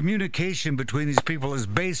communication between these people is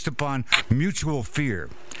based upon mutual fear.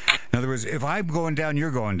 In other words, if I'm going down,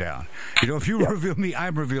 you're going down. You know, if you reveal me,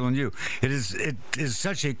 I'm revealing you. It is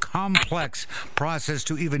such a complex process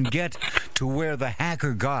to even get to where the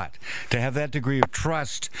hacker got, to have that degree of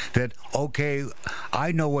trust that, okay,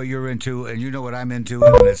 I know what you're into and you know what I'm into,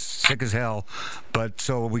 and it's sick as hell, but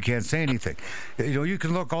so we can't say anything. You know, you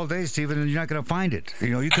can look all day, Stephen, and you're not going to find it. You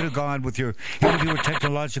know, you could have gone with even if you were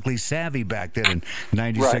technologically savvy back then in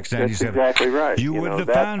 96, 97. That's exactly right. You wouldn't have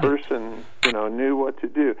found it. That person, knew what to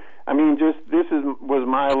do. I mean, this was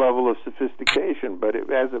my level of sophistication, but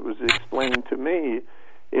as it was explained to me,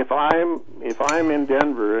 if I'm in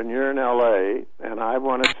Denver and you're in L.A. and I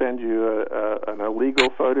want to send you an illegal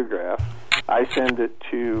photograph, I send it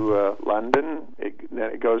to London.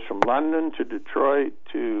 Then it goes from London to Detroit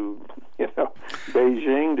to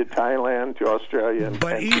Beijing to Thailand to Australia.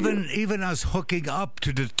 But even us hooking up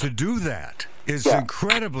to do that is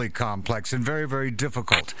incredibly complex and very, very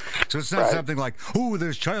difficult. So it's not something like,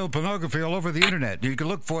 there's child pornography all over the internet. You can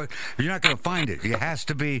look for it. You're not going to find it. It has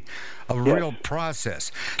to be a real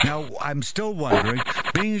process. Now, I'm still wondering,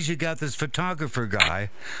 being as you got this photographer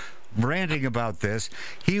guy ranting about this,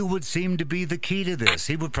 he would seem to be the key to this.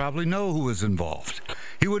 He would probably know who was involved.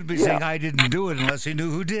 He wouldn't be saying, I didn't do it, unless he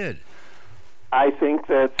knew who did. I think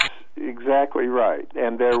that's exactly right.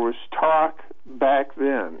 And there was talk back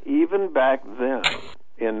then, even back then,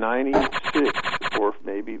 in 96 or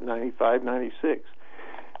maybe 95, 96,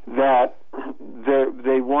 that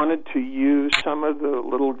they wanted to use some of the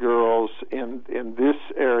little girls in this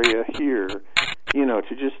area here,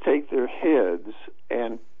 to just take their heads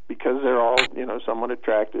and, because they're all, somewhat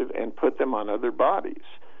attractive, and put them on other bodies.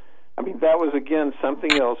 I mean, that was, again,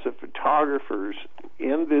 something else that photographers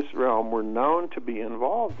in this realm were known to be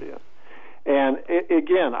involved in. And,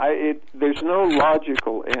 there's no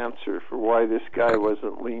logical answer for why this guy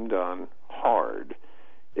wasn't leaned on hard,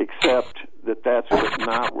 except that's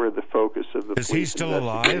not where the focus of the police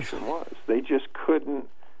investigation was. They just couldn't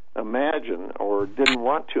imagine, or didn't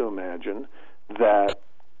want to imagine, that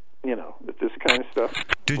that this kind of stuff.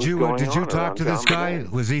 Did you talk to this guy?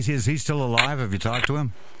 Is he still alive? Have you talked to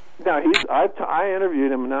him? No, I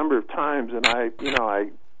interviewed him a number of times, and I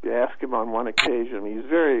asked him on one occasion. He's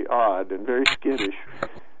very odd and very skittish,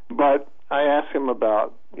 but I asked him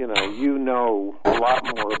about a lot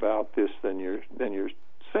more about this than you're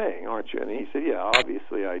saying, aren't you? And he said, yeah,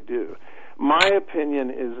 obviously I do. My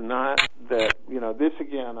opinion is not that this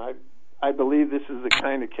again. I believe this is the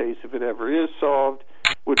kind of case, if it ever is solved,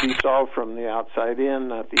 would be solved from the outside in,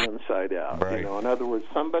 not the inside out. Right. In other words,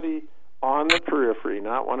 somebody on the periphery,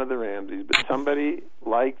 not one of the Ramseys, but somebody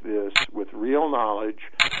like this with real knowledge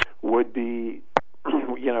would be,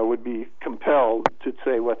 would be compelled to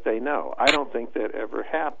say what they know. I don't think that ever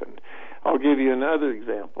happened. I'll give you another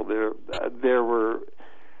example. There were,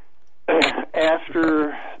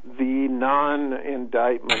 after the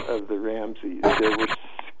non-indictment of the Ramseys, there were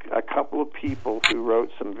a couple of people who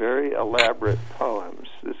wrote some very elaborate poems.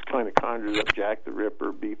 This kind of conjures up Jack the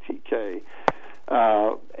Ripper, BTK,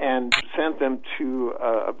 and sent them to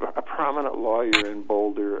a prominent lawyer in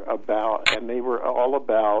Boulder and they were all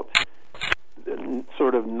about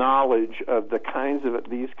sort of knowledge of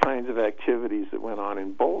these kinds of activities that went on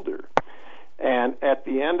in Boulder. And at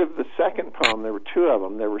the end of the second poem, there were two of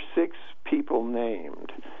them. There were 6 people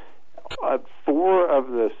named. 4 of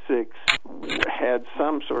the 6 had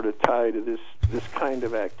some sort of tie to this kind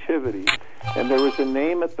of activity, and there was a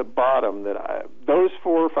name at the bottom that those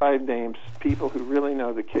 4 or 5 names, people who really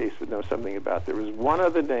know the case would know something about. There was one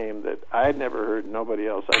other name that I had never heard, nobody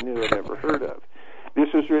else I knew had ever heard of.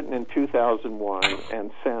 This was written in 2001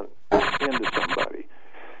 and sent into somebody.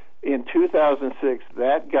 In 2006,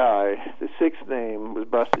 that guy, the 6th name, was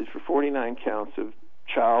busted for 49 counts of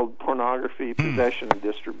child pornography possession and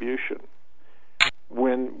distribution.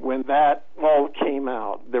 When that all came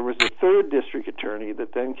out, there was a 3rd district attorney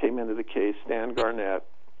that then came into the case, Stan Garnett,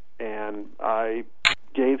 and I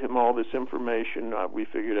gave him all this information. We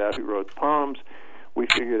figured out who wrote the poems. We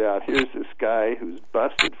figured out here's this guy who's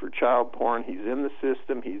busted for child porn. He's in the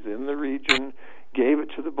system. He's in the region. Gave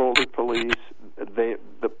it to the Boulder police. The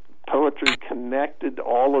poetry connected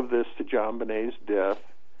all of this to John Bonet's death.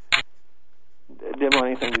 Didn't want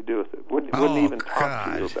anything to do with it. Wouldn't even talk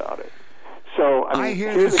to you about it. So I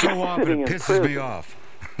hear this so often, it pisses me off.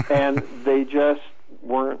 And they just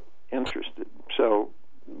weren't interested. So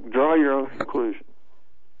draw your own conclusion.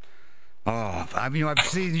 Oh, I mean,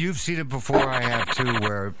 you've seen it before. I have too,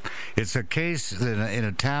 where it's a case in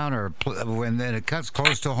a town or when it cuts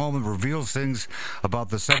close to home and reveals things about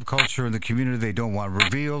the subculture in the community they don't want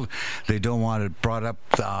revealed. They don't want it brought up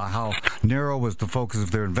how narrow was the focus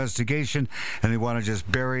of their investigation, and they want to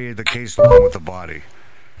just bury the case along with the body.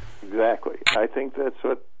 Exactly. I think that's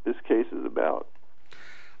what this case is about.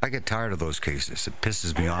 I get tired of those cases. It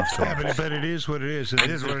pisses me off so much. But it is what it is. It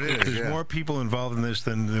is what it is. There's more people involved in this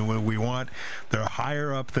than what we want. They're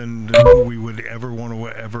higher up than we would ever want to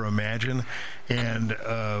ever imagine. And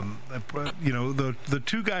the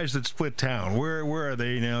 2 guys that split town, where are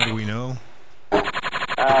they now? Do we know?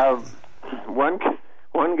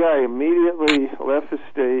 One guy immediately left the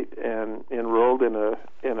state and enrolled in a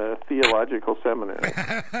theological seminary.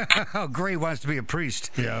 Oh, great! Wants to be a priest.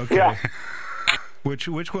 Yeah. Okay. Yeah. Which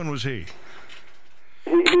one was he?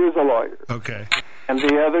 He was a lawyer. Okay. And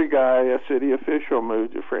the other guy, a city official,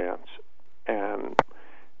 moved to France, and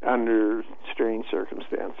under strange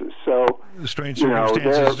circumstances. So strange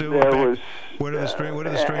circumstances. There was. What are the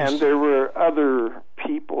strange? And there were other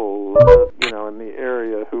people, in the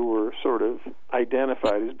area who were sort of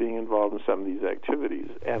identified as being involved in some of these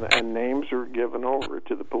activities, and names were given over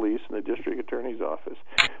to the police and the district attorney's office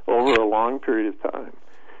over a long period of time,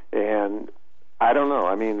 and. I don't know.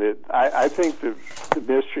 I mean, I think the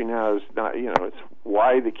mystery now is not, it's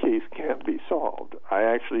why the case can't be solved. I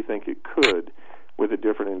actually think it could with a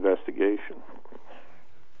different investigation.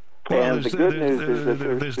 Well, and the good news is that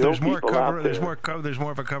there's more people out there. There's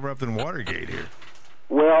more of a cover-up than Watergate here.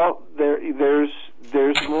 Well, there's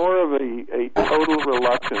more of a total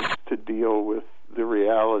reluctance to deal with the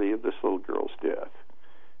reality of this little girl's death.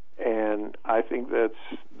 And I think that's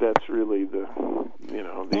really the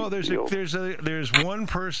well, there's one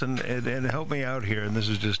person, and help me out here, and this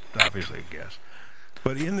is just obviously a guess,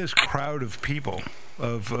 but in this crowd of people,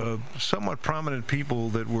 of somewhat prominent people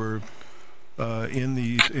that were took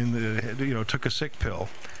a sick pill.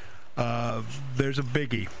 There's a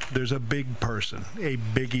biggie. There's a big person,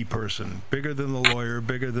 bigger than the lawyer,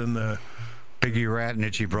 bigger than the Biggie Rat and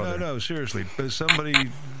Itchy Brother. No, seriously,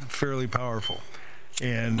 somebody fairly powerful.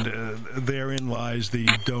 And therein lies the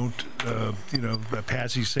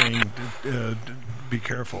Patsy saying, be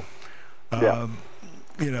careful. Yeah.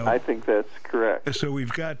 I think that's correct. So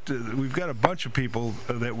we've got a bunch of people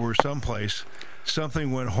that were someplace,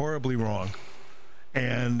 something went horribly wrong,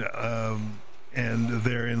 and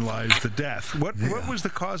therein lies the death. What was the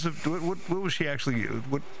cause of what was she actually?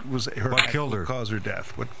 What was her? What killed her? Cause her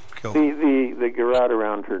death? What killed her? The garrote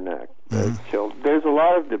around her neck killed. There's a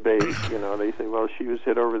lot of debate. They say, well, she was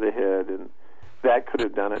hit over the head, and that could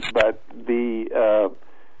have done it. But there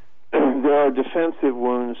are defensive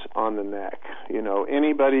wounds on the neck.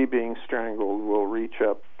 Anybody being strangled will reach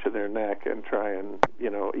up to their neck and try and,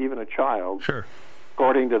 even a child. Sure.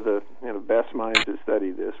 According to the best minds that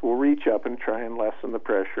study this, will reach up and try and lessen the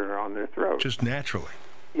pressure on their throat. Just naturally.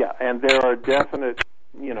 Yeah, and there are definite,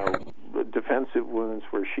 defensive wounds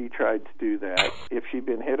where she tried to do that. If she'd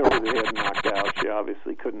been hit over the head and knocked out, she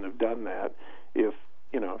obviously couldn't have done that if,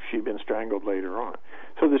 she'd been strangled later on.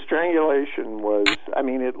 So the strangulation was,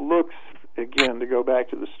 it looks, again, to go back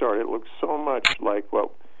to the start, it looks so much like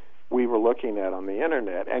what we were looking at on the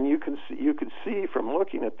Internet. And you could see from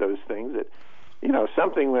looking at those things that,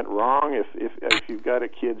 something went wrong if you've got a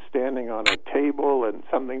kid standing on a table and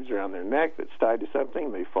something's around their neck that's tied to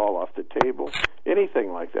something, they fall off the table.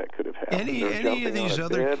 Anything like that could have happened. Any of these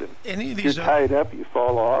other you're tied up, you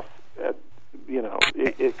fall off.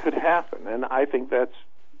 It could happen, and I think that's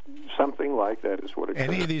something like that is what occurred.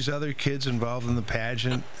 Any of these other kids involved in the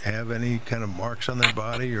pageant have any kind of marks on their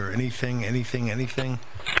body or anything?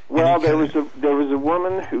 Well, there was a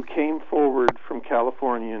woman who came forward from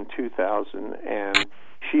California in 2000, and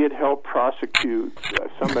she had helped prosecute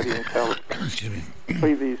somebody in California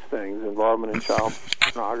for these things, involvement in child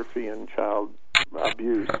pornography and child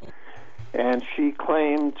abuse. And she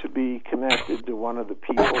claimed to be connected to one of the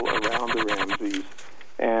people around the Ramseys.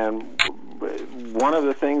 And one of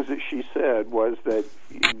the things that she said was that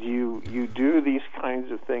you do these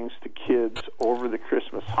kinds of things to kids over the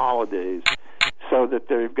Christmas holidays so that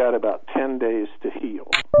they've got about 10 days to heal.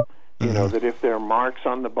 You know, that if there are marks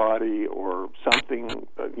on the body or something,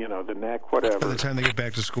 the neck, whatever. By the time they get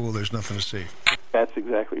back to school, there's nothing to see. That's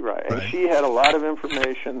exactly right. And she had a lot of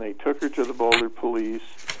information. They took her to the Boulder police.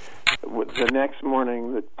 The next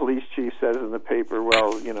morning, the police chief says in the paper,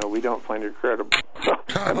 "Well, we don't find her credible." So,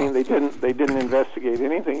 I mean, they didn't investigate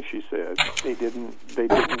anything she said. They didn't take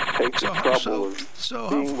the trouble of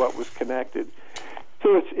seeing what was connected.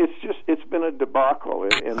 So it's been a debacle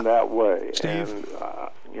in that way. Steve,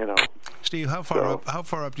 and Steve, how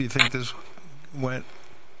far up do you think this went?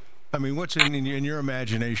 I mean, what's in your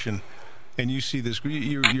imagination? And you see this,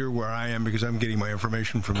 you're where I am because I'm getting my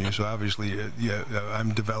information from you. So obviously,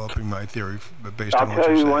 I'm developing my theory based on what you're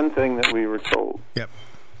saying. I'll tell you one thing that we were told. Yep.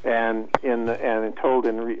 And told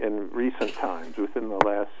in recent times, within the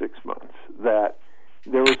last 6 months, that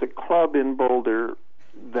there was a club in Boulder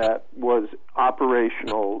that was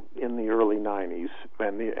operational in the early 90s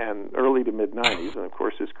and early to mid 90s, and of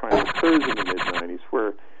course this crime occurs in the mid 90s,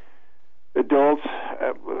 where adults,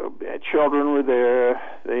 children were there,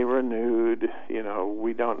 they were nude,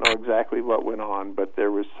 we don't know exactly what went on, but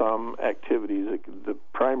there was some activities, the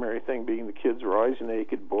primary thing being the kids were always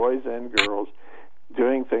naked, boys and girls,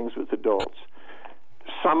 doing things with adults.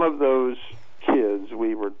 Some of those kids,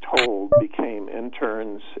 we were told, became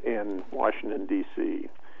interns in Washington, D.C.,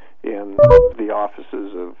 in the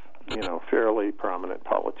offices of, fairly prominent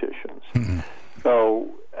politicians. So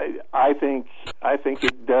I think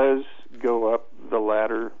it does go up the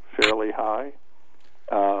ladder fairly high.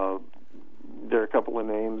 There are a couple of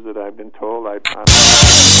names that I've been told.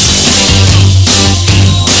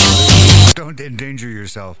 Don't endanger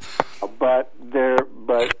yourself. But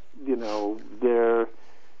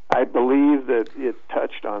I believe that it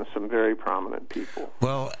touched on some very prominent people.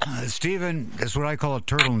 Well, Stephen, it's what I call a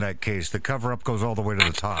turtleneck case. The cover-up goes all the way to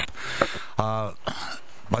the top.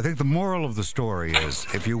 I think the moral of the story is,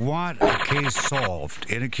 if you want a case solved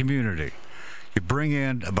in a community, you bring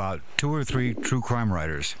in about 2 or 3 true crime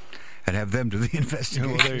writers and have them do the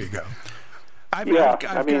investigation. Well, there you go.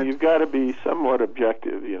 You've got to be somewhat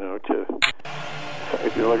objective,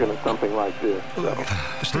 if you're looking at something like this. So.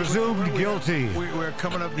 Presumed guilty. We're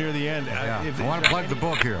coming up near the end. I want to plug the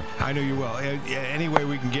book here. I know you will. Any way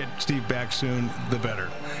we can get Steve back soon, the better.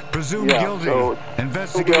 Presumed guilty. So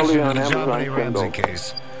investigation of the JonBenét Ramsey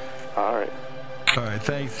case. All right.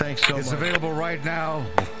 Thanks so much. It's available right now.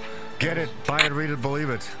 Get it, buy it, read it, believe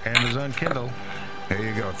it. Amazon Kindle. There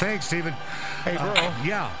you go. Thanks, Stephen. Hey, Burl.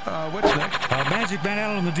 Yeah. What's next? Magic Man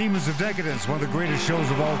Allen and the Demons of Decadence, one of the greatest shows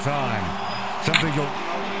of all time. Something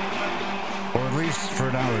or at least for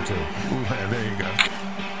an hour or two. Ooh, there you go.